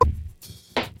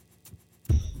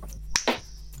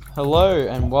Hello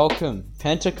and welcome,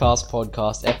 Pentacast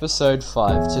Podcast, Episode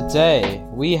 5. Today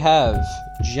we have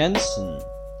Jensen,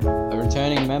 a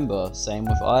returning member, same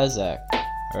with Isaac,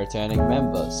 a returning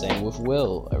member, same with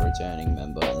Will, a returning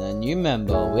member, and a new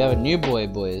member. We have a new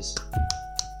boys.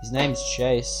 His name's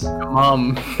Chase.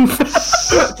 Mom.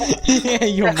 Yeah,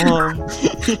 your mom.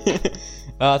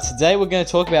 Today we're going to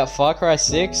talk about Far Cry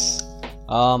 6.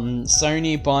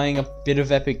 Sony buying a bit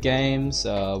of Epic Games,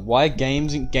 why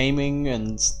gaming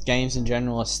and games in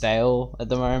general are stale at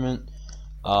the moment,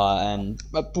 and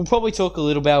we'll probably talk a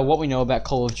little about what we know about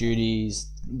Call of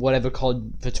Duty's, whatever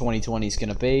CoD for 2020 is going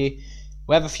to be.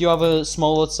 We have a few other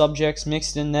smaller subjects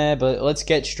mixed in there, but let's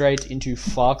get straight into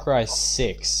Far Cry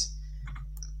 6.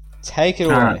 Take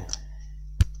it away.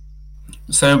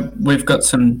 So we've got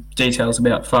some details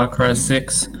about Far Cry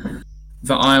 6.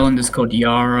 The island is called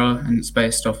Yara, and it's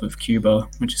based off of Cuba,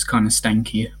 which is kind of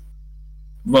stanky.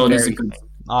 Well, it is a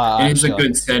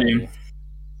good setting.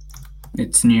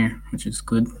 It's near, which is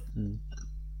good.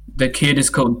 The kid is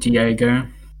called Diego,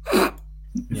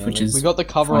 we got the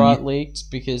cover art leaked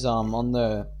because on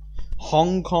the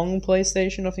Hong Kong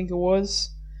PlayStation, I think it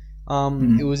was,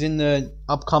 it was in the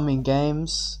upcoming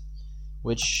games,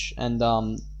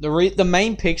 the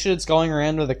main picture that's going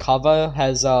around with the cover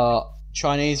has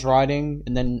Chinese writing,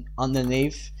 and then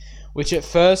underneath, which at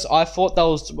first I thought that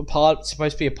was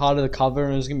supposed to be a part of the cover,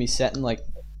 and it was gonna be set in like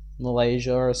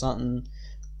Malaysia or something,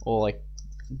 or like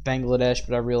Bangladesh,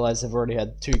 but I realized they've already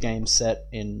had 2 games set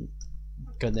in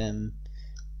goddamn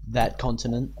that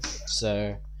continent.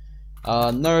 So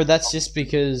no, that's just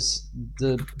because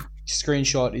the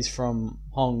screenshot is from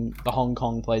the Hong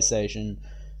Kong PlayStation.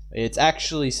 It's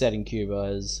actually set in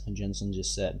Cuba, as Jensen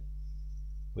just said,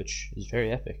 which is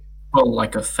very epic. Well,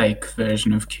 like a fake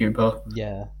version of Cuba.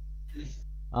 Yeah.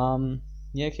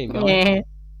 Keep going.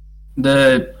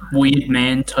 The weird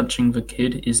man touching the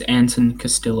kid is Anton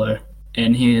Castillo,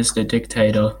 and he is the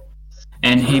dictator.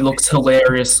 And he looks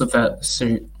hilarious with that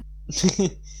suit.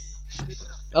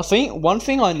 I think one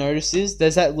thing I noticed is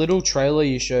there's that little trailer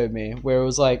you showed me where it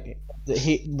was like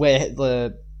where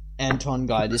the Anton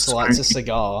guy just lights a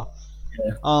cigar.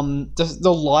 Yeah.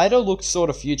 The lighter looks sort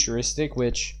of futuristic,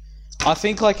 which I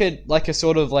think like a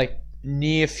sort of like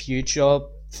near future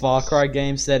Far Cry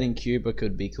game set in Cuba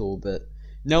could be cool, but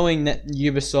knowing that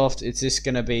Ubisoft, it's just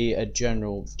gonna be a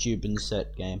general Cuban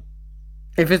set game.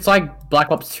 If it's like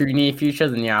Black Ops 2 near future,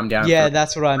 then yeah, I'm down. Yeah,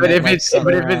 that's what I meant. But if it's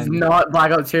not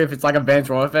Black Ops 2, if it's like Advanced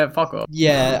Warfare, fuck off.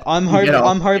 Yeah, I'm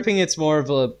hoping it's more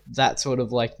of that sort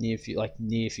of like near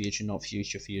future, not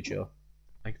future,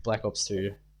 like Black Ops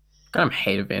 2. I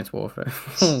hate Advanced Warfare.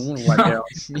 You're not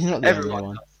the only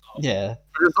one. Yeah.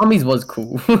 The zombies was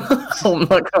cool. I'm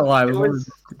not gonna lie. It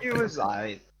was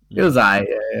alright.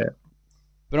 Yeah.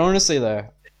 But honestly though,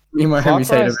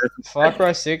 Far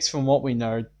Cry 6, from what we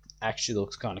know, actually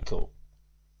looks kind of cool.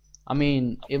 I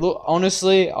mean,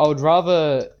 honestly, I would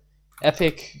rather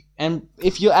Epic, and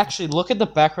if you actually look at the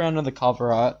background of the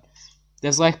cover art,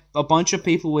 there's like a bunch of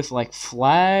people with like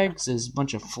flags, there's a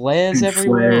bunch of flares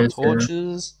everywhere,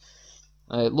 torches.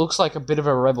 Yeah. It looks like a bit of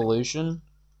a revolution.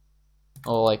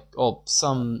 Or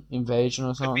some invasion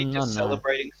or something. Could be just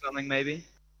celebrating something, maybe.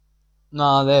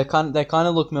 Nah, they kind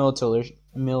of look military.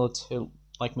 Well,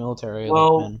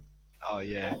 oh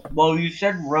yeah. Well, you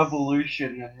said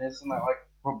revolution, and isn't that like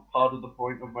part of the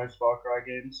point of most Far Cry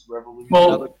games? Revolution.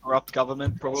 Well, another corrupt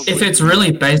government, probably. If it's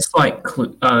really based like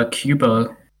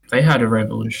Cuba, they had a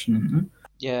revolution.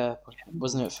 Yeah,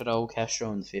 wasn't it Fidel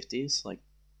Castro in the 50s? Like,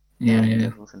 yeah.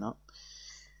 Looking up.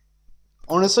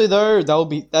 Honestly, though, that would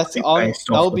be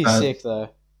sick, though.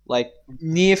 Like,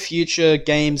 near future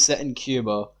game set in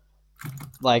Cuba.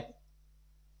 Like,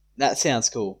 that sounds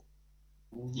cool.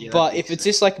 Yeah, but if it's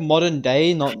just like modern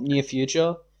day, not near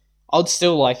future, I'd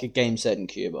still like a game set in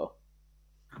Cuba.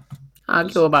 I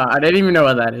don't even know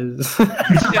what that is.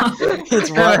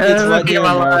 It's right near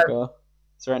America.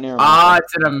 It's right near America.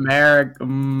 It's in America.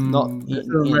 It's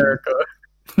in America.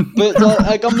 But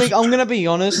like, I'm gonna be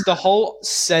honest, the whole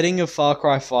setting of Far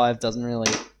Cry 5 doesn't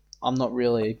really. I'm not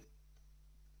the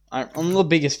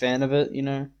biggest fan of it, you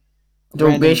know.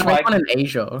 Dude, they should make one in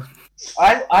Asia.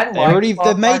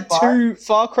 They've made 2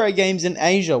 Far Cry games in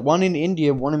Asia, one in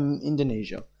India, one in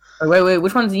Indonesia. Wait,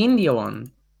 which one's the India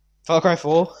one? Far Cry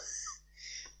 4.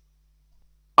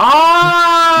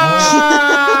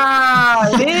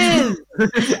 It is!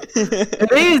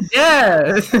 It is,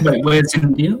 yeah! Wait, where's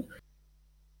India?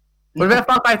 What about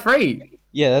Far Cry 3?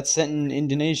 Yeah, that's set in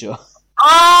Indonesia.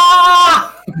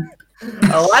 I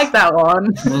like that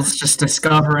one. Will's just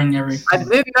discovering everything. I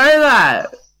didn't know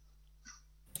that.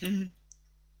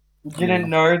 Didn't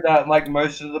know that like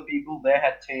most of the people there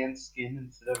had tan skin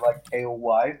instead of like pale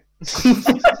white.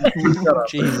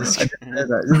 Jesus Christ.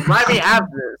 Let me have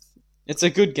this. It's a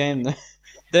good game though.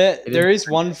 There is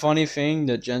one funny thing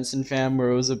that Jensen found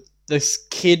where it was this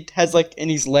kid has like in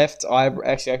his left eyebrow.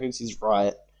 Actually, I think it's his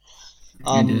right.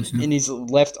 In his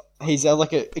left, he's had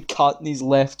like a cut in his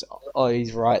left. Oh,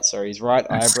 he's right. Sorry, his right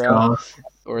eyebrow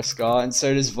or a scar, and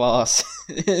so does Voss.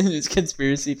 His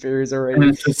conspiracy theories already. And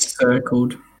it's just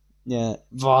circled. Yeah,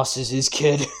 Voss is his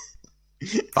kid.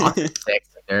 Voss is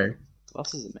sexy, dude.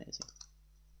 Voss is amazing.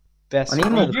 Best.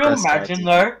 Could you imagine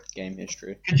though? Game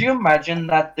history. Could you imagine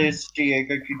that this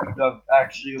Diego could have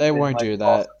actually? They won't do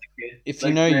that. If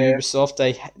you know yeah. Ubisoft,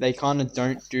 they kind of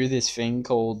don't do this thing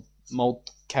called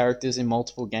characters in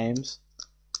multiple games.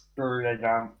 Sure, they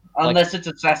don't. Unless it's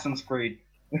Assassin's Creed.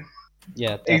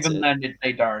 Yeah, even then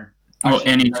they don't. Or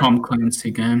any Tom Clancy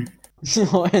game.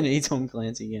 Or any Tom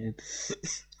Clancy game.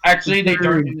 Actually, they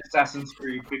don't in Assassin's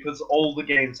Creed because all the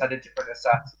games had a different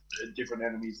assassin, different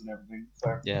enemies and everything.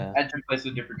 So yeah, and took place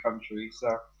in different countries.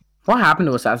 So what happened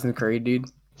to Assassin's Creed, dude?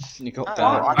 You got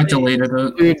bad. I deleted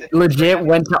it. Dude, legit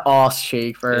went to ass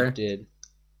cheek, bro. It did.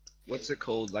 What's it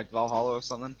called? Like Valhalla or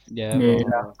something? Yeah.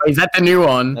 Oh, is that the new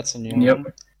one? That's a new one. Yep.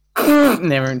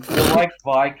 Never. They're like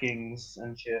Vikings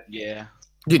and shit. Yeah.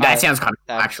 Dude, that sounds kind of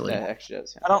cool, That actually. actually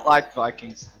does. I don't like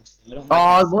Vikings. I don't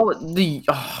like What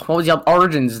was the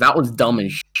Origins? That was dumb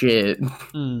as shit.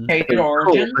 Hated It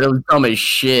Origin. was dumb as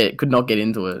shit. Could not get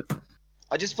into it.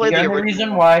 I just played The the only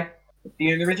original.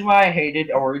 reason why I hated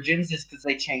Origins is because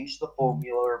they changed the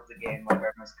formula of the game like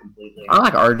almost completely. I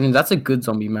like Origins. That's a good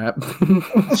zombie map.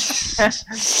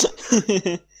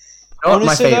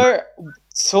 Honestly, though,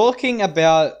 talking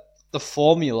about the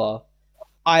formula,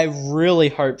 I really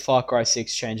hope Far Cry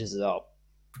 6 changes it up.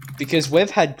 Because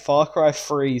we've had Far Cry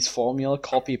 3's formula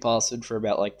copy pasted for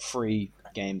about like 3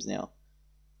 games now.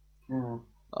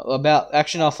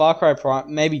 Far Cry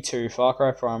Prime, maybe 2. Far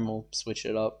Cry Prime will switch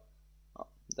it up.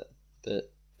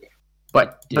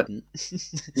 But didn't.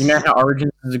 You know how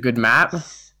Origins is a good map?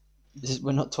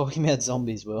 We're not talking about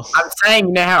zombies, Will. I'm saying,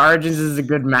 you know how Origins is a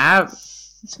good map?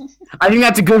 I think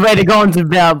that's a good way to go into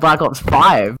Black Ops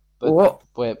 5. But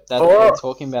we're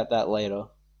talking about that later.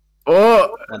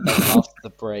 After the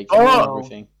break and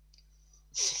everything.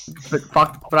 But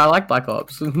I like Black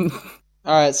Ops.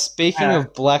 Alright, speaking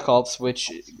of Black Ops,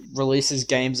 which releases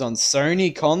games on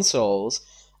Sony consoles,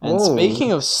 and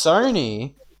speaking of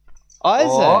Sony,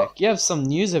 Isaac, you have some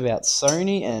news about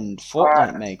Sony and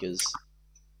Fortnite makers.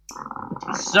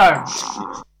 So,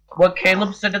 what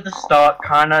Caleb said at the start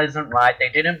kinda isn't right. They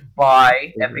didn't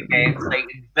buy Epic Games, they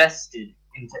invested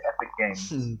into Epic Games.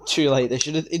 Too late. They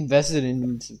should have invested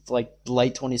in like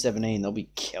late 2017. They'll be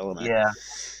killing it. Yeah.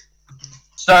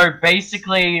 So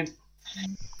basically,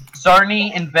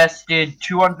 Sony invested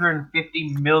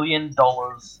 $250 million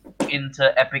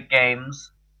into Epic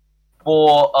Games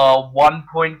for a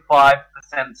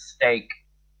 1.5% stake.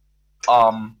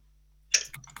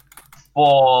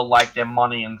 For like their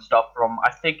money and stuff from,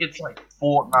 I think it's like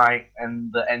Fortnite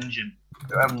and the engine,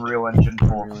 Unreal Engine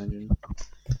 4.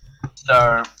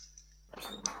 So,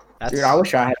 dude, I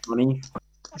wish I had money.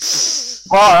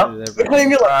 But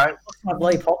My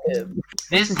bloody pocket.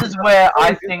 this is where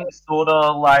I think sort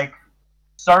of like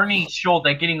Sony, sure,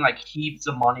 they're getting like heaps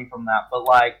of money from that, but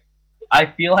like I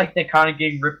feel like they're kind of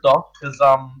getting ripped off because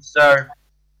so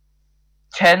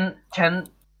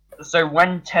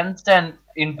when Tencent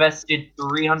invested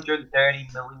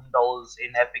 $330 million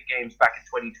in Epic Games back in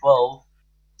 2012,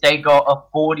 they got a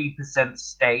 40%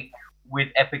 stake with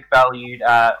Epic valued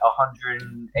at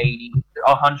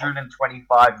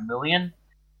 125 million.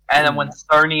 And then when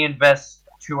Sony invests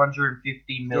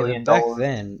 $250 million, back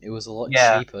then it was a lot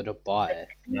cheaper to buy it.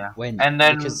 Yeah.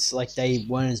 Because like they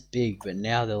weren't as big, but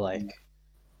now they're like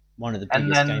one of the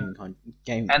biggest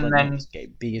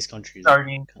biggest countries.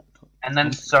 Sony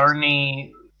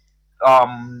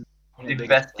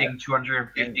investing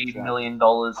 $250 million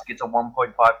gets a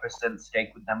 1.5%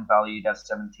 stake with them valued at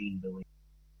 $17 billion.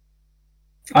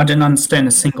 I didn't understand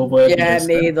a single word. Yeah,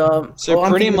 neither. So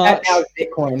pretty much,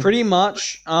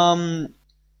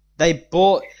 they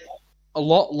bought a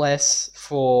lot less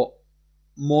for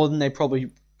more than they probably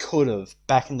could have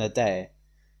back in the day.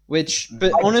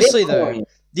 But honestly though,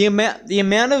 the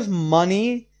amount of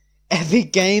money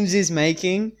Epic Games is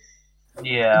making,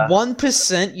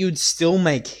 1% you'd still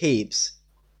make heaps.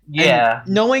 Yeah.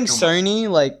 And knowing Sony,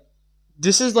 like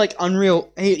this is like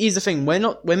Unreal. Here's the thing: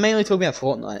 we're mainly talking about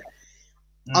Fortnite.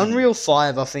 Unreal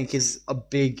 5, I think, is a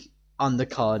big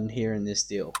undercard here in this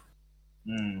deal.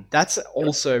 That's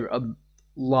also a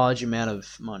large amount of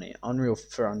money. Unreal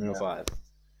 5.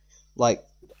 Like,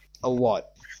 a lot.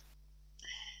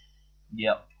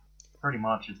 Yep. Pretty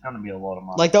much, it's gonna be a lot of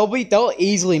money. Like they'll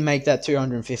easily make that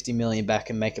 250 million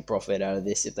back and make a profit out of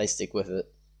this if they stick with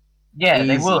it. Yeah, Easy.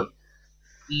 they will.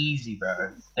 Easy,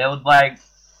 bro. They would like,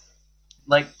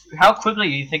 how quickly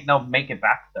do you think they'll make it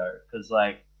back though? Because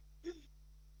like,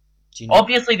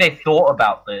 obviously they thought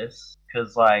about this.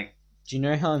 Because like, do you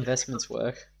know how investments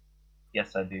work?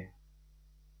 Yes, I do.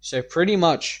 So pretty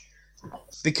much,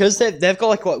 because they've got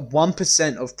like what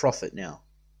 1% of profit now.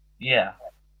 Yeah.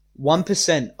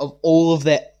 1% of all of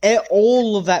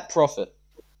that profit.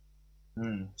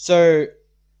 Mm. So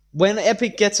when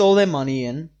Epic gets all their money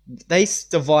in, they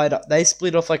split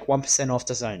off like 1% off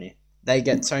to Sony.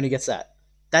 Sony gets that.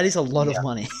 That is a lot of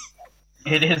money.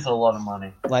 It is a lot of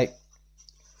money. Like,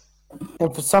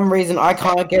 and for some reason I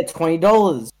can't get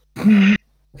 $20.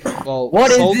 well,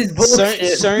 what is this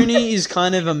bullshit? Sony is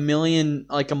kind of a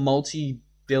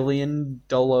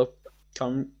multi-billion-dollar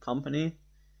company.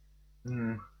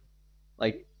 Mm.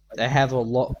 Like, they have a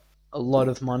lot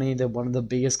of money. They're one of the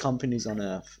biggest companies on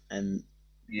earth, and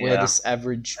we're just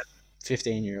average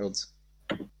 15-year-olds.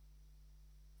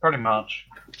 Pretty much.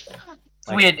 It's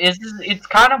weird. It's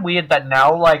kind of weird that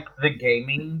now, like, the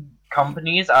gaming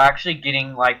companies are actually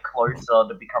getting like closer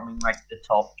to becoming like the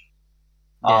top.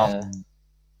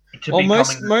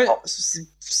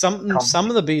 Some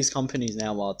of the biggest companies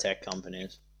now are tech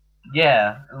companies.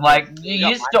 Yeah, like it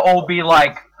used to all be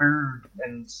like food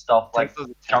and stuff, like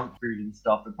junk food and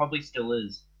stuff. It probably still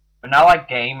is, but now like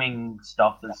gaming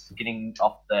stuff is getting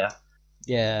up there.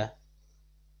 Yeah.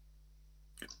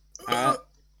 Alright,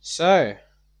 so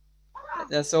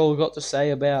that's all we've got to say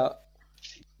about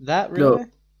that, really. Look.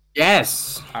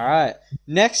 Yes. Alright,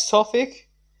 next topic.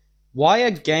 Why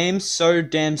are games so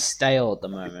damn stale at the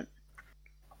moment?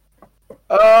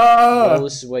 Well,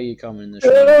 this is where you come in the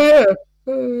show.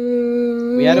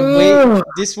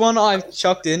 This one I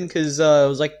chucked in because it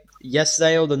was like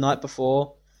yesterday or the night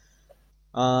before.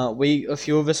 A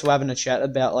few of us were having a chat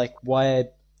about like why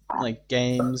like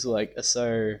games like are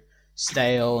so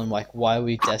stale and like why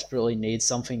we desperately need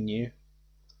something new.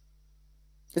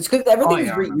 It's because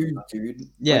everything's reused, dude.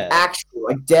 Yeah, like, actually,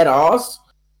 like dead ass.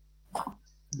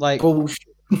 Like bullshit.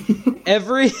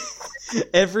 every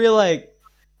like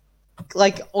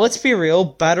let's be real,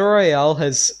 Battle Royale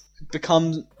has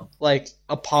become like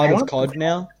a part of CoD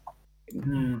now.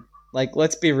 Mm. Like,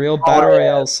 let's be real, Battle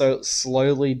Royale so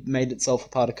slowly made itself a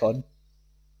part of CoD.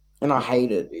 And I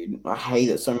hate it, dude. I hate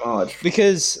it so much.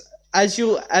 Because as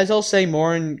I'll say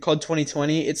more in CoD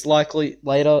 2020, likely to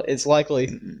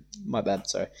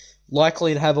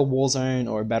have a Warzone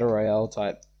or a Battle Royale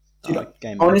type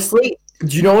game. Honestly,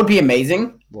 do you know what would be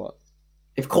amazing? What?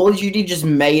 If Call of Duty just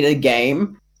made a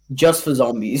game just for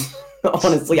zombies.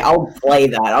 Honestly, I'll play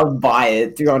that. I'll buy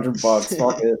it. $200.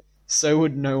 Fuck it. So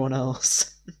would no one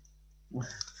else.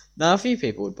 Now, a few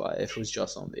people would buy it if it was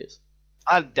just zombies.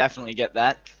 I'd definitely get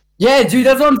that. Yeah, dude,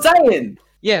 that's what I'm saying.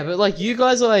 Yeah, but like you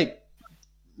guys are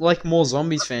like more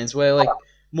zombies fans, where like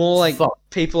more like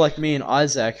people like me and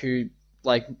Isaac who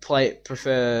like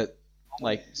prefer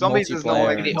like zombies is not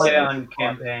like multiplayer and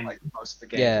campaign. Like most of the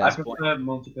games. Yeah, I prefer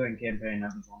multiplayer and campaign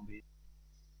over zombies.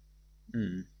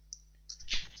 Hmm.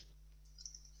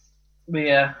 But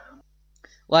yeah,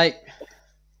 like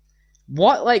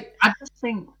what? Like I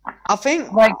think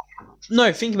like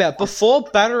no. Think about it. Before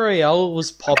Battle Royale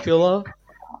was popular.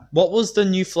 What was the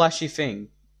new flashy thing?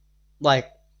 Like,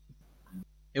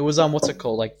 it was what's it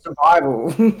called? Like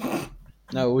survival.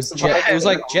 No, it was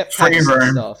like jetpacks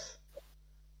and stuff.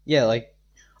 Yeah, like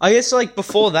I guess like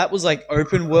before that was like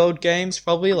open world games,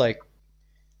 probably like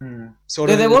sort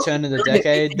of in the turn of the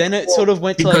decade. Then it sort of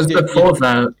went to like before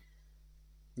that.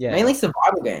 Yeah, mainly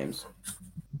survival games.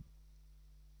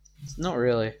 Not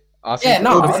really. I think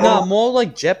more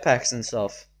like jetpacks and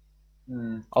stuff.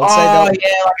 I would say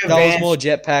that was more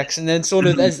jetpacks, and then sort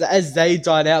of as they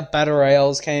died out, Battle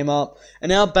Royales came up, and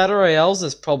now Battle Royales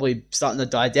is probably starting to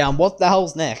die down. What the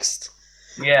hell's next?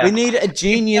 Yeah, we need a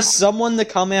genius, someone to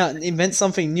come out and invent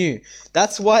something new.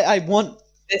 That's why I want.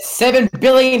 There's 7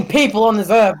 billion people on this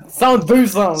earth. Someone do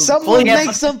something. Someone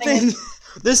make something.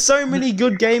 There's so many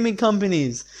good gaming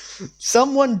companies.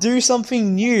 Someone do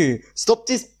something new. Stop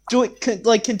this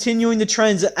continuing the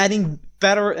trends of adding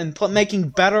making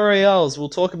Battle Royales. We'll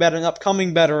talk about an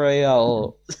upcoming Battle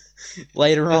Royale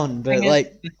later on. But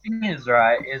the thing is,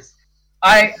 right, is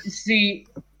I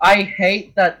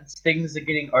hate that things are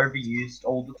getting overused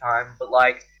all the time, but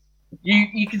like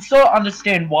you can sort of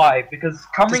understand why, because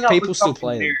coming up people with still something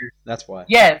play new, them. That's why.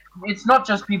 Yeah, it's not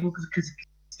just people because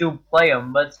still play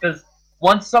them, but it's because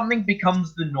once something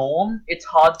becomes the norm, it's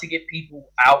hard to get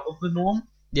people out of the norm.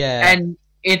 Yeah. And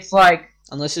it's like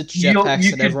Unless it's You- jetpacks you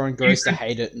and could- everyone grows you to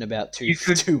hate it in about you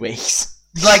could- 2 weeks.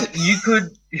 Like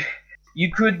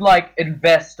you could like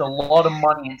invest a lot of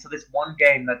money into this one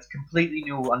game that's completely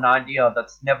new, an idea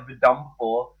that's never been done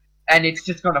before, and it's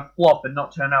just gonna flop and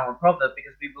not turn out on profit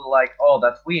because people are like, oh,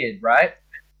 that's weird, right?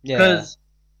 Yeah. Because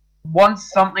once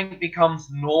something becomes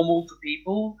normal to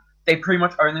people, they pretty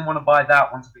much only want to buy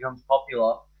that once it becomes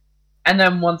popular. And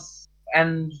then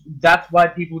and that's why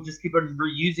people just keep on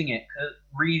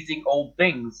reusing old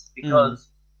things, because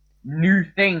new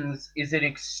things is an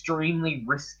extremely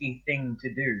risky thing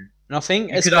to do. And I think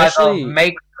You could especially either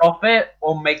make profit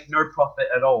or make no profit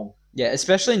at all. yeah,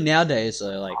 especially nowadays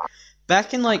though, like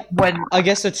back in like When I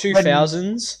guess the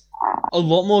 2000s, a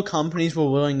lot more companies were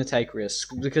willing to take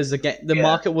risks because the Yeah.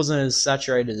 market wasn't as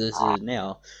saturated as it is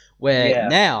now. Where Yeah.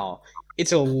 now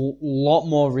it's a lot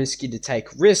more risky to take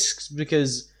risks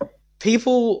because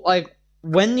people like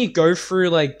when you go through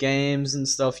like games and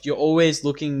stuff, you're always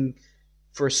looking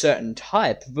for a certain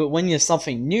type. But when you're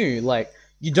something new, like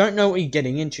you don't know what you're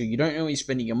getting into, you don't know what you're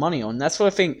spending your money on. That's what I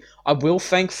think. I will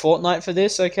thank Fortnite for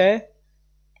this. Okay,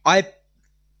 I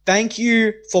thank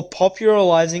you for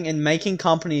popularizing and making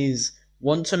companies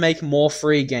want to make more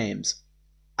free games.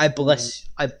 I bless.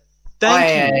 I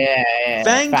thank you.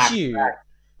 Thank Fact. you.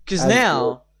 Because That's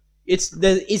now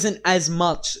there isn't as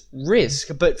much risk,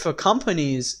 but for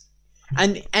companies,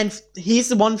 and here's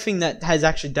the one thing that has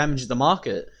actually damaged the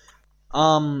market.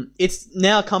 It's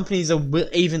now companies are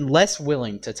even less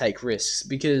willing to take risks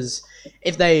because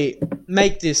if they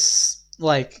make this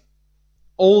like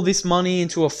all this money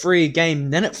into a free game,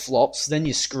 then it flops, then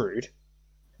you're screwed.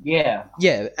 yeah,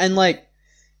 Yeah, and like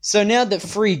so now that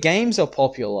free games are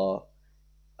popular,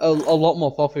 a lot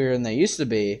more popular than they used to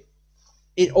be,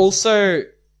 it also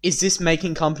is this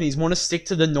making companies want to stick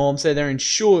to the norm so they're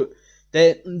ensured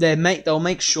they'll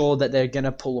make sure that they're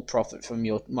gonna pull a profit from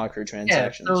your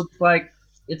microtransactions. so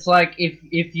it's like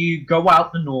if you go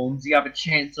out the norms, you have a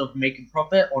chance of making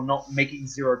profit or not making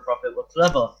zero profit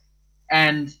whatsoever.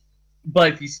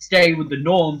 But if you stay with the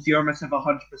norms, you almost have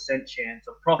 100% chance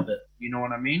of profit. You know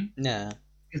what I mean? Nah.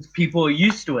 Because people are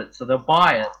used to it, so they'll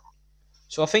buy it.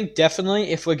 So I think definitely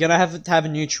if we're gonna have a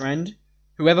new trend,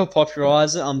 whoever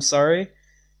popularizes it, I'm sorry,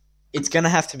 it's gonna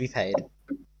have to be paid.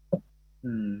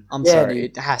 I'm sorry,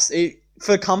 dude. it has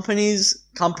for company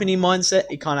mindset,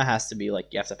 it kind of has to be like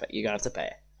you have to pay. You're gonna have to pay.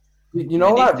 You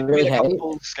know what I It needs to really be like hate? a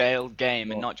full-scale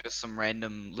game and not just some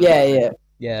random. little Yeah, thing. yeah. It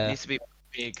Yeah, needs to be a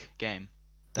big game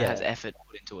that Yeah. has effort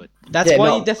put into it. that's Yeah, why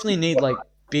no. you definitely need like a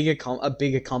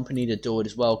bigger company to do it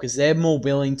as well because they're more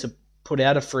willing to put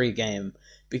out a free game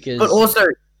because But also,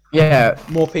 yeah.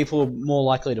 more people are more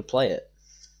likely to play it.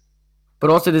 But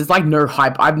also, there's like no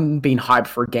hype. I've been hyped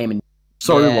for a game in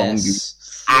so long, dude.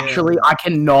 Yes. Actually, I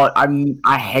cannot.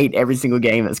 I hate every single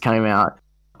game that's coming out.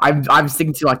 I'm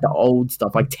sticking to like the old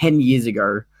stuff, like 10 years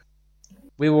ago.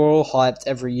 We were all hyped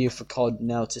every year for CoD.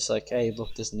 Now it's just like, hey,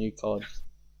 look, there's new CoD.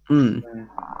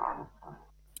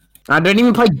 I don't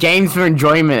even play games for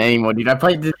enjoyment anymore, dude. I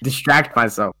play to distract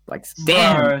myself. Like,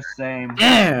 damn, Bro, same.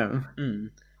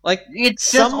 damn. Like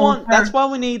It's just someone. also- That's why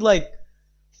we need like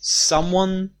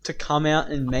someone to come out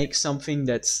and make something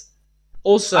that's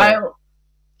also.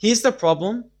 Here's the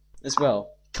problem as well.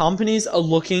 Companies are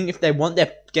looking, if they want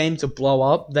their game to blow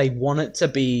up, they want it to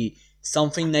be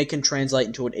something they can translate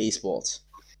into an esports.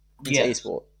 Into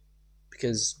esport.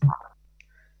 Because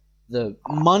the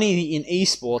money in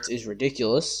esports is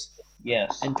ridiculous.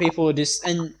 Yes. And people are just...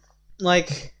 And,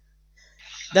 like...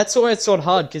 That's why it's sort of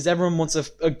hard, because everyone wants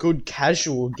a good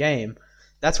casual game.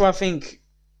 That's why I think...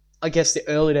 I guess the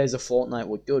early days of Fortnite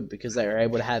were good, because they were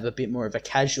able to have a bit more of a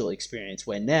casual experience,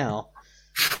 where now...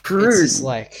 True. It's just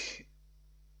like...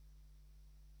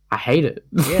 I hate it.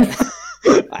 Yeah.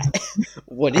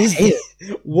 What is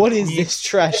this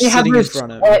trash Then you have sitting in those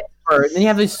front of me? sweats, bro. Then you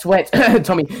have those sweats,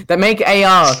 Tommy, that make a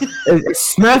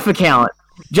Smurf account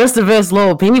just to verse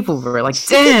loyal people, bro. Like,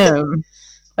 damn.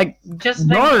 Like, Just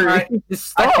no. think, right?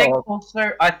 Just I stop.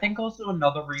 think also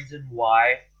another reason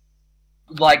why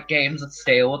like games are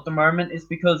stale at the moment is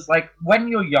because like when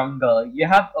you're younger, you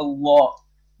have a lot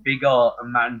bigger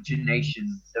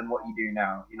imagination than what you do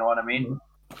now. You know what I mean?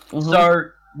 Mhm. So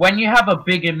when you have a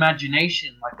big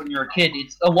imagination, like when you're a kid,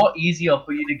 it's a lot easier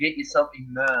for you to get yourself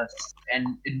immersed and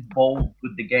involved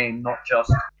with the game, not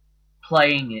just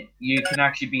playing it. You can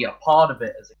actually be a part of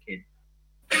it as a kid.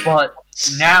 But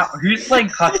now, who's playing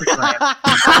Clash of Clans?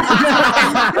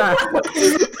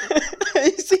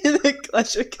 You see the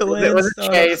Clash of Clans Was it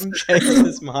stuff Chase? from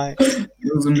Chase's mic. It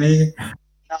wasn't me.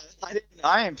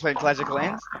 I ain't playing Clash of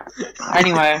Clans.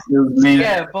 Anyway, Man.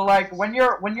 yeah, but like when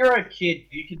you're a kid,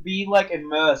 you could be like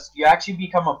immersed. You actually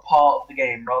become a part of the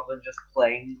game rather than just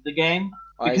playing the game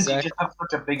because you Isaac, just have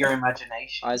such a bigger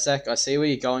imagination. Isaac, I see where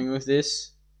you're going with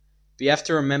this. But you have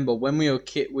to remember, when we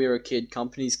were a kid,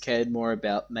 companies cared more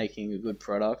about making a good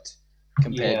product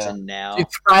compared to now. Dude,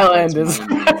 Skylanders. It's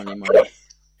money.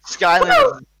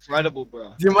 Skylanders is incredible, bro.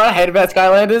 Do you know what I hate about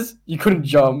Skylanders? You couldn't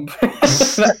jump.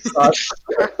 That sucks.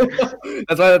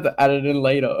 That's why I had to add it in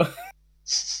later.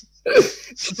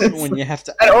 When you have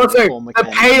to And add also, more the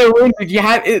mechanics. pay to win, you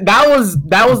had that was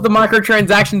the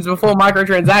microtransactions before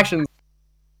microtransactions.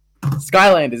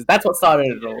 Skylanders, that's what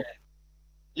started it all.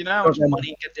 You know how much money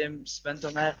you get them spent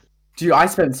on that? Dude, I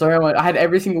spent so much. I had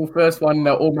every single first one,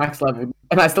 they're all max level,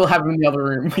 and I still have them in the other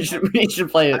room. We should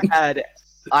play it.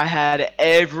 I had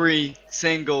every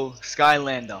single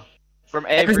Skylander from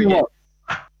every game.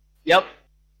 Yep.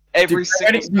 Every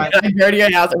single Skylander. I go to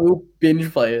your house and we'll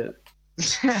binge play it.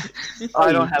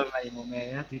 I don't have them anymore,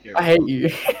 man. I hate you.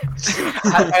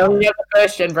 I only have the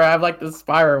first gen, bro. I have like the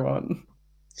Spyro one.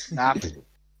 Nah,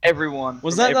 everyone.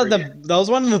 Was from that like every game. that was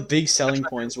one of the big selling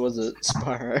points, was it,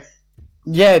 Spyro?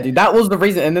 Yeah, dude, that was the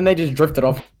reason, and then they just drifted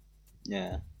off.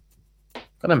 Yeah.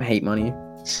 God, I hate money.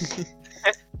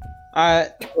 Alright,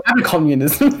 I'm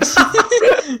communism.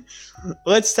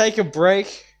 let's take a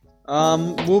break.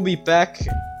 We'll be back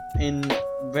in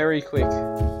very quick.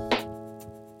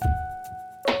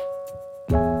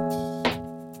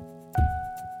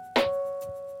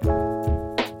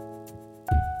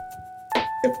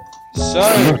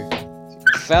 So,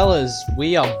 fellas,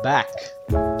 we are back.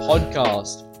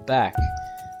 Podcast back.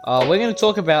 We're going to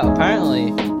talk about,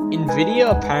 apparently,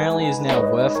 Nvidia apparently is now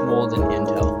worth more than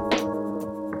Intel.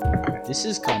 This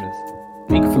is kind of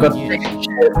big Forgot for to you. take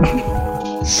shit.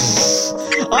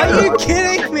 Are you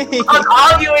kidding me? I'm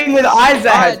arguing with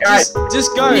Isaac. Alright, Alright,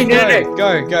 just go, No.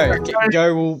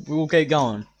 go. We'll keep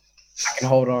going. I can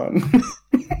hold on.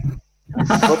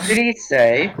 What did he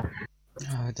say?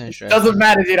 Oh, don't stress. Doesn't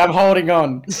matter, dude. I'm holding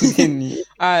on. Continue.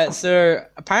 Alright, so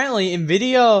apparently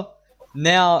Nvidia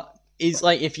now is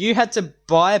like, if you had to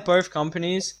buy both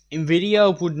companies,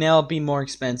 Nvidia would now be more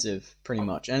expensive, pretty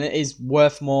much, and it is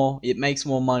worth more. It makes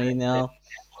more money now,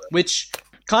 which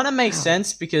kind of makes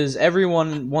sense because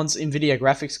everyone wants Nvidia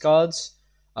graphics cards.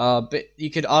 But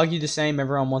you could argue the same.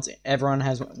 Everyone wants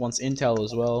Intel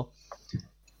as well.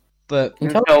 But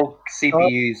Intel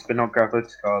CPUs, but not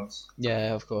graphics cards.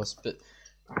 yeah, of course. But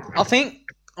I think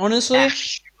honestly,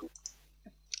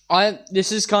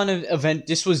 this is kind of event.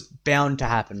 This was bound to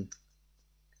happen.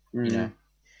 You know,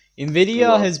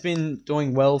 Nvidia has been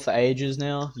doing well for ages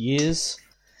now, years,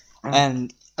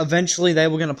 and eventually they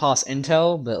were going to pass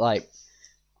Intel. But like,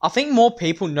 I think more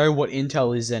people know what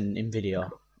Intel is than Nvidia.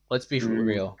 Let's be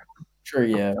real. True,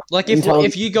 yeah. Like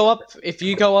if you go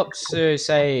up to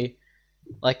say,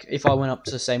 like if I went up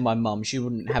to say my mum, she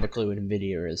wouldn't have a clue what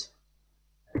Nvidia is.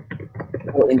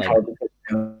 Well, Intel,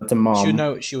 it's a mom.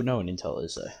 She would know what Intel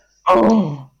is though.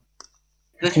 Oh.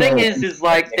 The thing is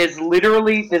like there's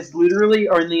literally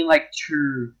only like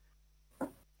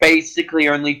basically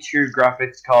only two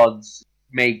graphics cards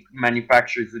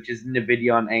manufacturers, which is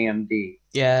Nvidia and AMD.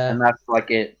 Yeah, And that's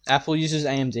like it. Apple uses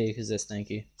AMD because they're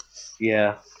stanky.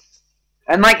 Yeah.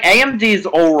 And like AMD is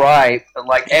alright, but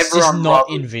like It's everyone just not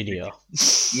loves- Nvidia.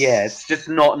 Yeah, it's just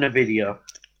not Nvidia.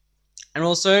 And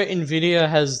also, Nvidia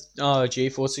has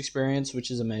GeForce experience,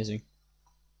 which is amazing.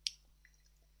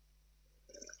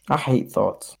 I hate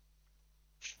thoughts.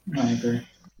 I agree.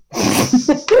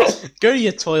 Go to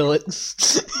your toilet.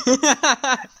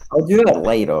 I'll do that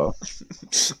later.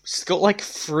 It's got like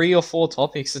 3 or 4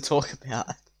 topics to talk about.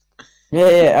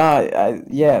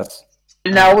 Yes.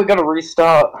 Now we gotta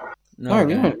restart. No,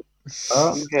 we don't.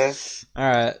 Okay.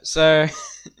 Alright, so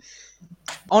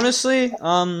honestly,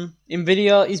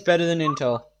 Nvidia is better than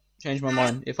Intel. Changed my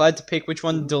mind. If I had to pick which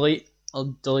one to delete,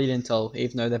 I'll delete Intel,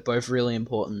 even though they're both really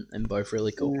important and both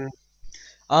really cool.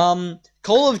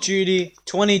 Call of Duty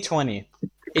 2020.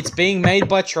 It's being made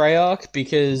by Treyarch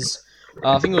because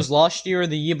I think it was last year or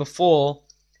the year before,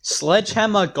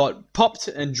 Sledgehammer got popped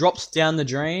and dropped down the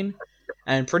drain,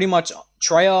 and pretty much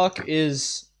Treyarch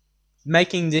is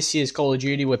making this year's Call of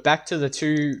Duty. We're back to the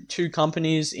two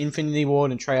companies, Infinity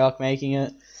Ward and Treyarch, making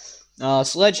it.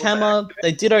 Sledgehammer,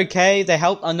 they did okay. They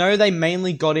helped. I know they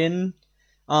mainly got in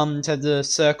to the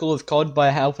circle of CoD by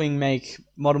helping make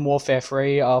Modern Warfare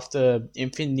 3 after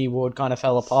Infinity Ward kind of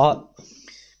fell apart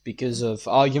because of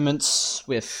arguments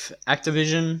with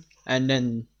Activision, and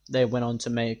then they went on to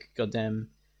make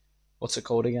what's it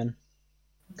called again?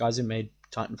 Guys who made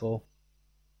Titanfall.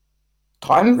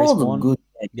 Titanfall's Respawn. a good.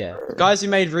 Yeah, guys who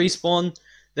made Respawn,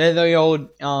 They're the old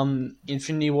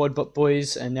Infinity Ward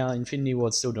boys, and now Infinity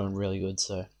Ward's still doing really good.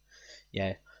 So,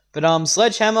 yeah. But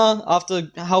Sledgehammer,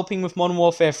 after helping with Modern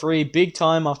Warfare 3, big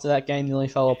time after that game nearly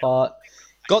fell apart,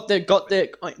 got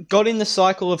in the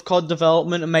cycle of CoD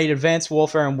development and made Advanced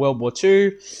Warfare and World War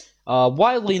II,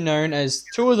 widely known as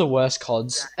two of the worst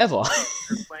CoDs ever.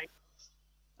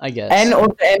 I guess. And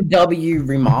also MW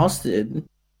remastered.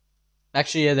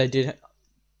 Actually, yeah, they did.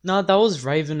 No, that was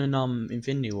Raven and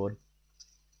Infinity Ward.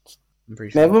 I'm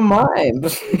pretty sure. Never mind.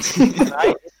 Can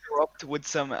I interrupt with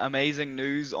some amazing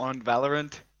news on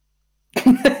Valorant?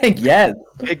 Yes.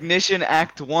 Ignition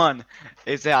Act 1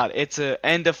 is out. It's a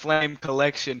End of Flame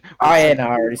collection. Oh, yeah, no,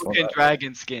 I already saw Fucking that.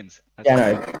 dragon skins.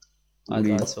 Yeah, no.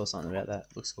 I saw something about that.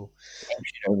 Looks cool.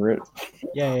 Over it.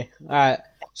 Yeah. Alright.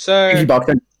 So,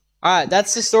 alright,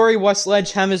 that's the story why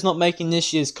Sledgehammer's not making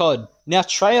this year's CoD. Now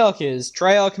Treyarch is.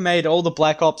 Treyarch made all the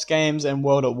Black Ops games and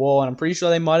World at War, and I'm pretty sure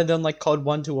they might have done like CoD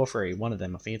 1, 2, or 3. One of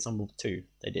them. I think it's on 2.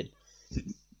 They did.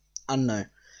 I don't know.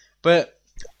 But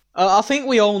I think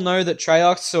we all know that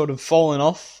Treyarch's sort of fallen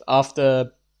off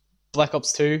after Black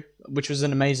Ops 2, which was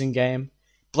an amazing game.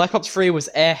 Black Ops 3 was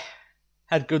had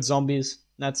good zombies.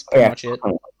 That's pretty much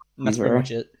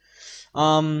it.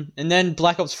 And then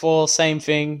Black Ops 4, same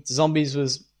thing. Zombies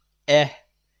was and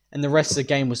the rest of the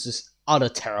game was just utter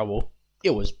terrible.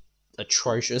 It was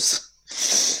atrocious.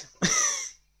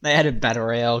 They added Battle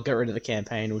Royale, got rid of the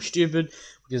campaign. It was stupid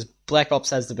because Black Ops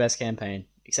has the best campaign,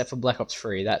 except for Black Ops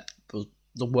 3. That was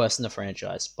the worst in the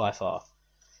franchise by far.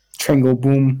 Tringle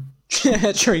boom.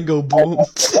 Tringle boom.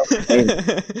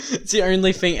 It's the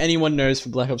only thing anyone knows for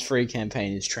Black Ops 3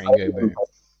 campaign is Tringle boom.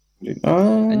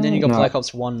 And then you got Black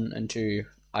Ops 1 and 2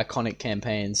 iconic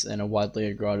campaigns and are widely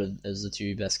regarded as the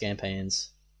two best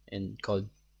campaigns in CoD.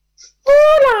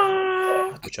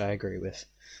 Which I agree with.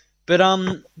 But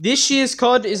this year's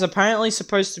CoD is apparently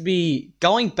supposed to be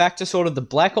going back to sort of the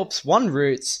Black Ops 1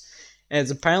 roots. And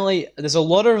it's apparently there's a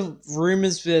lot of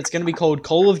rumors that it's going to be called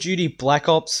Call of Duty Black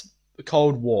Ops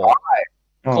Cold War.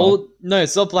 No,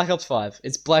 it's not Black Ops 5.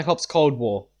 It's Black Ops Cold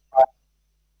War.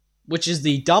 Which is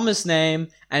the dumbest name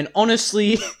and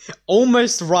honestly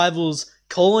almost rivals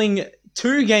calling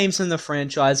 2 games in the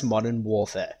franchise Modern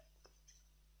Warfare.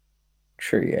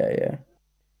 True, yeah.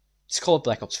 Just call it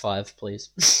Black Ops 5, please.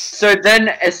 So then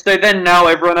now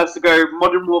everyone has to go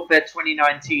Modern Warfare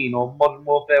 2019 or Modern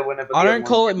Warfare whenever. I don't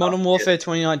call it Modern Warfare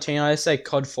 2019. I just say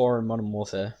COD 4 and Modern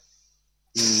Warfare.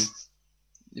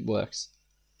 It works.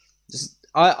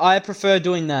 I prefer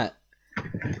doing that.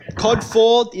 COD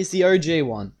 4 is the OG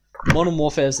one. Modern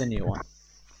Warfare is the new one.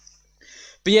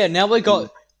 But yeah, now we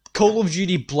got Call of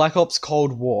Duty Black Ops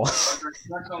Cold War.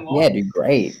 Yeah, dude,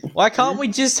 great. Why can't we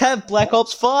just have Black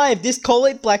Ops 5? Just call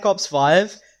it Black Ops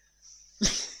 5.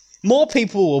 More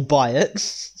people will buy it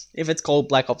if it's called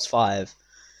Black Ops 5.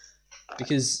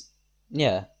 Because,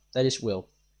 yeah, they just will.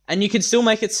 And you can still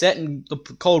make it set in the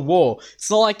Cold War. It's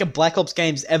not like a Black Ops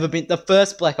game's ever been... The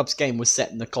first Black Ops game was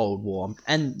set in the Cold War.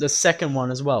 And the second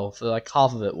one as well, for like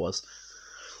half of it was.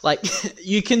 Like,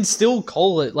 you can still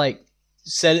call it, like,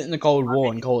 set it in the Cold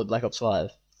War and call it Black Ops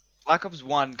 5. Black Ops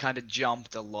 1 kind of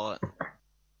jumped a lot.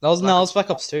 That was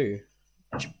Black Ops 2.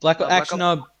 Black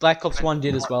Ops 1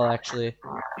 did as well, actually. It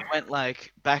went,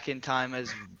 like, back in time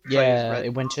as... Yeah,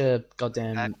 it went to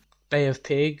goddamn Bay of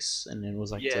Pigs, and then it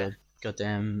was like to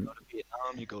goddamn...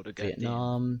 You go to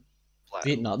Vietnam.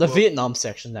 The Vietnam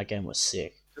section of that game was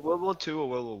sick. World War 2 or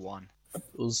World War 1?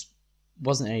 It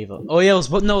wasn't either. Oh yeah, it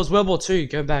was World War 2.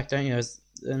 Go back, don't you?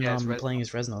 Playing as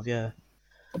Reznov, yeah.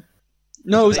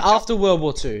 No, it was after World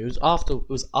War 2. It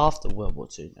was after World War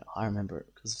 2. No, I remember it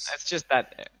because it's just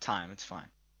that time. It's fine.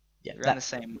 Yeah, around the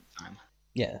same time.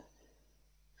 Yeah.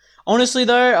 Honestly,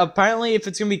 though, apparently, if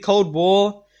it's gonna be Cold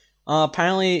War,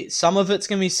 apparently some of it's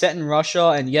gonna be set in Russia,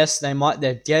 and yes, they're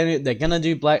gonna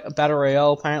do Battle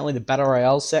Royale. Apparently, the Battle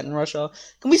Royale's set in Russia.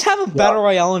 Can we just have a Battle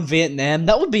Royale in Vietnam?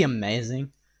 That would be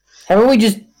amazing. How about we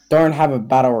just don't have a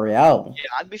Battle Royale? Yeah,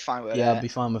 I'd be fine with that. Yeah, I'd be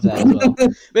fine with that as well.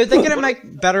 But if they're gonna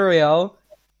make Battle Royale,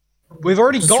 we've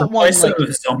already got one. Like,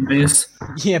 with zombies.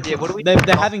 Yeah,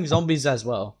 they're having zombies as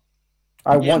well.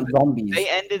 I want zombies. They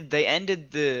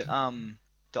ended the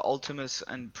Ultimus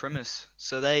and Primus,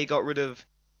 so they got rid of.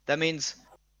 That means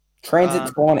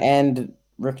Transit's gone and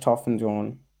Richtofen's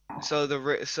gone. So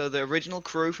the original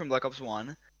crew from Black Ops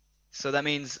 1. So that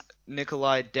means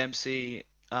Nikolai, Dempsey,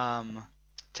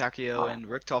 Takeo, and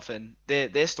Richtofen. Their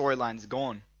storyline's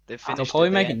gone. They've finished. They'll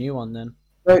probably make a new one then.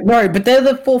 No, but they're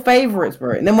the 4 favorites,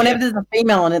 bro. And then whenever there's a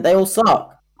female in it, they all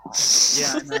suck.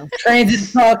 Yeah, I know. Transit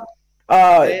suck.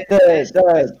 The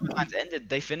storylines ended.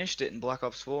 They finished it in Black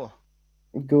Ops 4.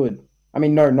 Good. I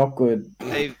mean, no, not good.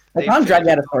 They can't drag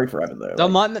out a story forever though.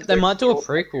 They might do a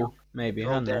prequel, maybe. I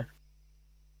don't know.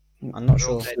 I'm not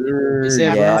sure. Sure, Is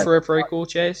there yeah. room for a prequel,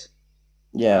 Chase?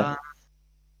 Yeah,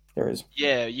 there is.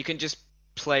 Yeah, you can just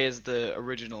play as the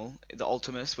original, the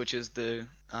Ultimus, which is the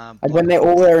Like when they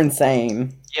all were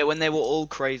insane. yeah, when they were all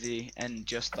crazy and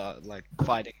just started like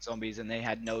fighting zombies, and they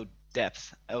had no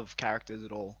depth of characters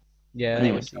at all. Yeah, And they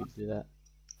I would guess you could do that.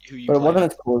 Who you But play.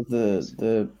 wasn't it called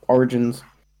the Origins?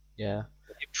 Yeah.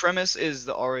 The premise is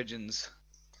the Origins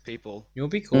people. It would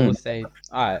be cool if they.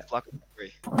 Alright. Black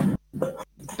Ops 3.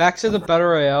 Back to the Battle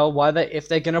Royale. Why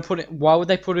would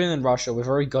they put it in Russia? We've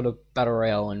already got a Battle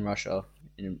Royale in Russia.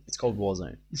 It's called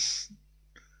Warzone.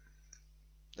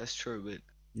 That's true, but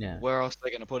Yeah. where else are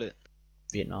they gonna put it?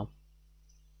 Vietnam.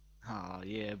 Oh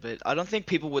yeah, but I don't think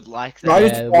people would like No, I that.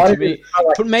 just Yeah, wanted would you to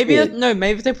like, But maybe shit.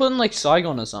 maybe if they put in like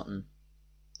Saigon or something.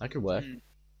 That could work.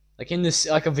 Like in this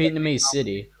like a Vietnamese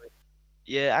city.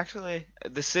 Yeah, actually,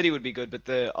 the city would be good, but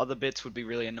the other bits would be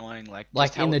really annoying. Like Like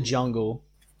just how in the it- jungle.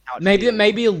 how it Maybe feels.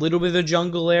 maybe a little bit of a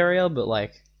jungle area, but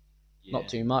like Yeah. not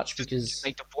too much Just because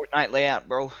make the Fortnite layout,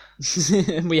 bro.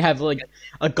 we have like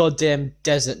a goddamn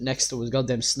desert next to us,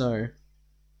 goddamn snow.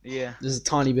 Yeah. There's a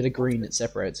tiny bit of green that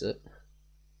separates it.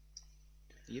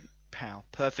 Pow.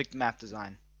 Perfect map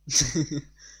design.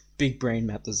 Big brain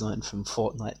map design from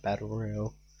Fortnite Battle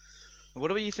Royale. What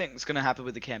do you think is gonna happen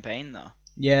with the campaign, though?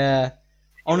 Yeah.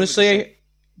 Honestly,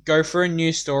 go for a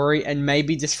new story and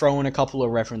maybe just throw in a couple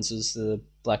of references to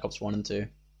Black Ops 1 and 2.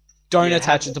 Don't Yeah,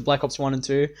 attach it to Black Ops 1 and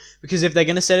 2, because if they're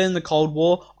going to set it in the Cold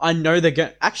War, I know they're going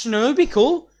to... Actually, no, it would be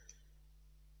cool.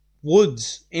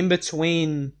 Woods in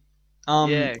between...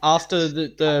 Yeah. After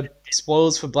the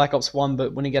spoilers for Black Ops 1,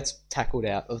 but when it gets tackled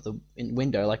out of the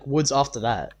window, like Woods after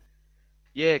that.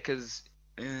 Yeah, because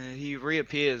he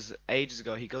reappears ages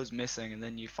ago. He goes missing, and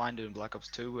then you find him in Black Ops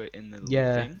 2 in the little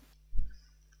Yeah. thing.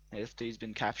 After he's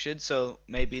been captured, so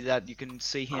maybe that you can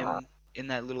see him in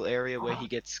that little area where he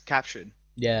gets captured.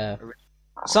 Yeah.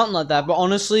 Something like that, but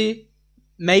honestly...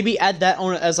 Maybe add that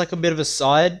on as like a bit of a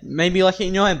side. Maybe like,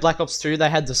 you know, in Black Ops 2 they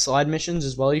had the side missions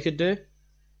as well you could do.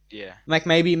 Yeah. Like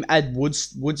maybe add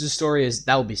Woods' story as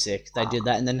that would be sick. They did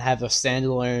that and then have a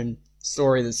standalone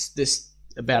story that's this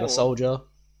about a Or- soldier.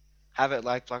 Have it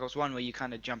like Black Ops 1 where you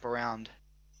kind of jump around.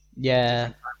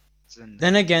 Yeah. And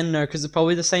Then again, no, because it's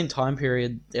probably the same time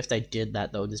period. If they did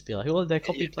that, they'll just be like, oh, they yeah,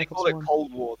 copied they Black call Ops it 1.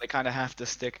 Cold War. They kind of have to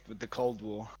stick with the Cold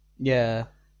War. Yeah.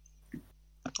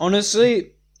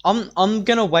 Honestly, I'm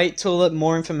gonna wait till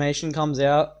more information comes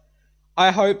out. I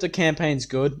hope the campaign's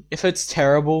good. If it's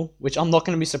terrible, which I'm not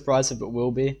gonna be surprised if it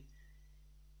will be.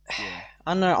 Yeah.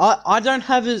 I don't know. I don't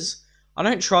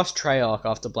trust Treyarch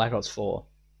after Black Ops 4.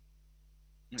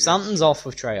 Something's off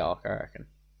with Treyarch, I reckon.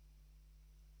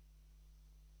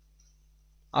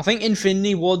 I think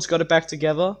Infinity Ward's got it back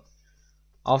together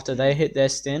after they hit their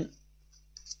stint,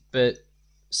 but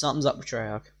something's up with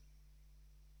Treyarch.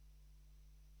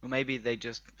 Or maybe they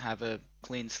just have a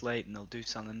clean slate and they'll do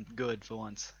something good for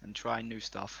once and try new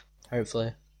stuff.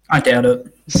 Hopefully. I doubt it.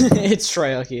 It's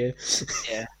Treyarch here.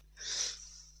 Yeah.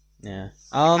 Yeah.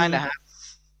 Kind of have.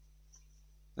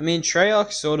 I mean,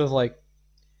 Treyarch sort of like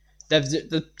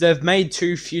they've made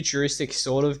two futuristic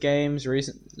sort of games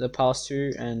the past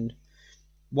two, and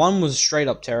one was straight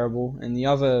up terrible, and the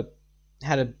other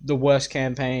had the worst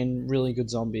campaign, really good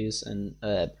zombies, and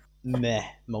meh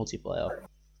multiplayer.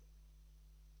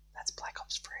 That's Black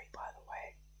Ops 3, by the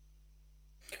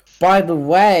way. By the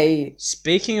way,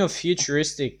 Speaking of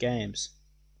futuristic games,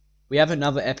 we have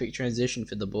another epic transition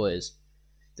for the boys.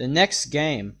 The next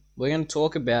game we're going to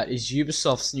talk about is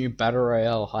Ubisoft's new Battle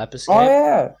Royale Hyperscape, oh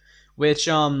yeah, which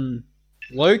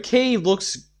low key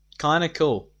looks kind of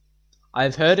cool.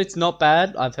 I've heard it's not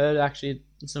bad. I've heard actually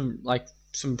some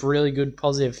really good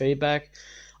positive feedback.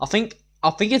 I think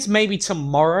it's maybe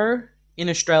tomorrow in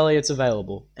Australia it's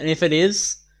available, and if it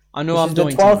is, I know this I'm is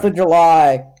doing the 12th of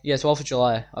July. Yeah, 12th of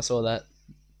July. I saw that.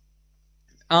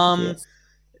 Yes.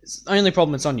 It's the only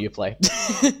problem it's on Uplay.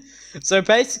 So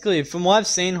basically, from what I've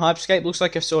seen, Hyperscape looks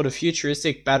like a sort of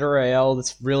futuristic Battle Royale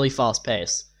that's really fast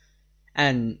paced.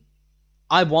 And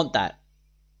I want that.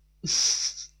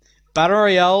 Battle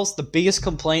Royales, the biggest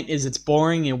complaint is it's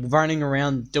boring and running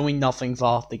around doing nothing for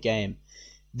half the game.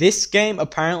 This game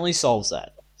apparently solves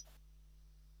that.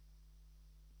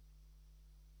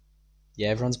 Yeah,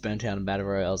 everyone's burnt out in Battle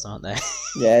Royales, aren't they?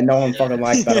 Yeah, no one fucking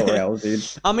likes Battle Royales, dude.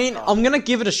 I mean, I'm gonna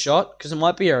give it a shot, because it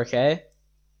might be okay.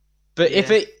 But if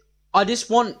Yeah. I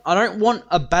don't want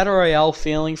a Battle Royale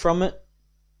feeling from it.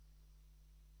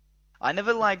 I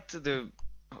never liked the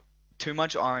too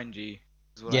much RNG.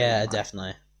 Is what I Yeah, didn't like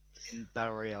definitely. in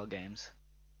Battle Royale games.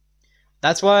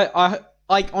 That's why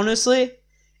like honestly,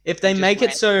 if they make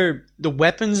it so the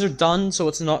weapons are done so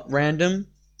it's not random,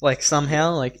 like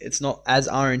somehow, like it's not as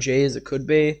RNG as it could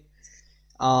be.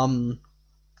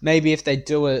 Maybe if they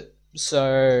do it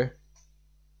so,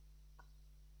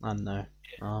 I don't know.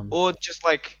 Or just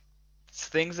like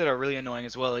things that are really annoying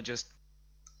as well are just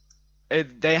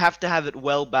they have to have it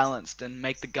well balanced and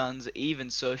make the guns even.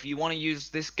 So if you want to use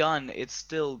this gun, it's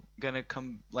still gonna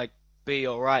be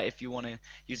alright if you want to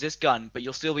use this gun, but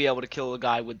you'll still be able to kill a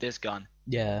guy with this gun.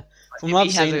 Yeah, from what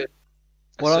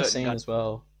I've seen as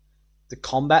well, the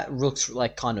combat looks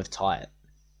like kind of tight,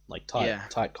 like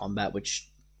tight combat,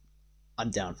 which I'm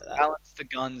down for that. Balance the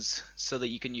guns so that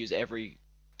you can use every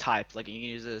type, like you can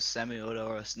use a semi-auto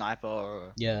or a sniper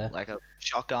or like a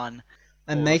shotgun,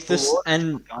 and make the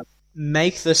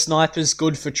snipers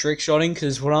good for trick shotting,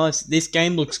 because this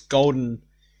game looks golden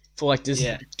for like just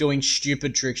doing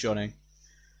stupid trick shotting.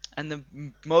 And the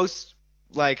most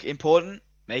important,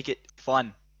 make it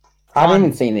fun. I haven't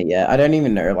even seen it yet. I don't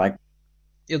even know. Like,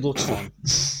 it looks fun.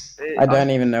 I don't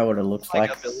even know what it looks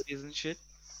like. Abilities and shit.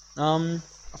 I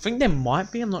think there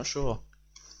might be. I'm not sure.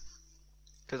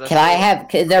 Is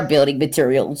there building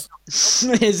materials?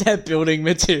 Is there building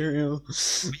material?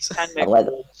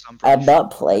 I'm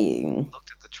not playing.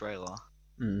 Looked at the trailer.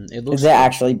 Is there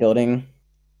actually building?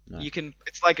 No. You can.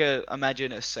 It's like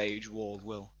imagine a sage wall.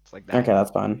 Will it's like that. Okay,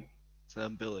 that's fine. It's an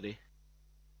ability.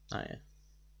 Oh yeah.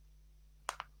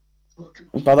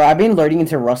 Brother, I've been loading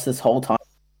into Rust this whole time,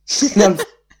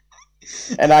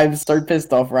 and I'm so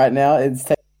pissed off right now.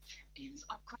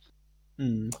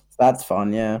 That's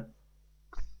fun, yeah.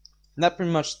 And that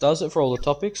pretty much does it for all the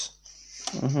topics.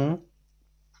 Mm-hmm.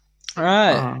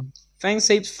 Alright. Thanks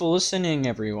heaps for listening,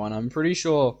 everyone. I'm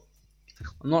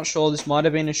not sure, this might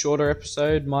have been a shorter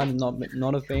episode, might have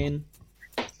not have been.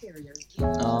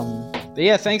 But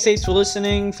yeah, thanks heaps for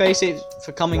listening, thanks heaps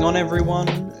for coming on, everyone.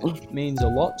 It means a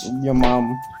lot. Your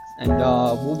mum. And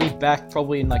we'll be back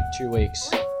probably in like 2 weeks.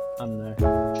 I don't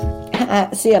know.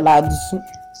 See ya, lads.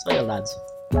 See ya, lads.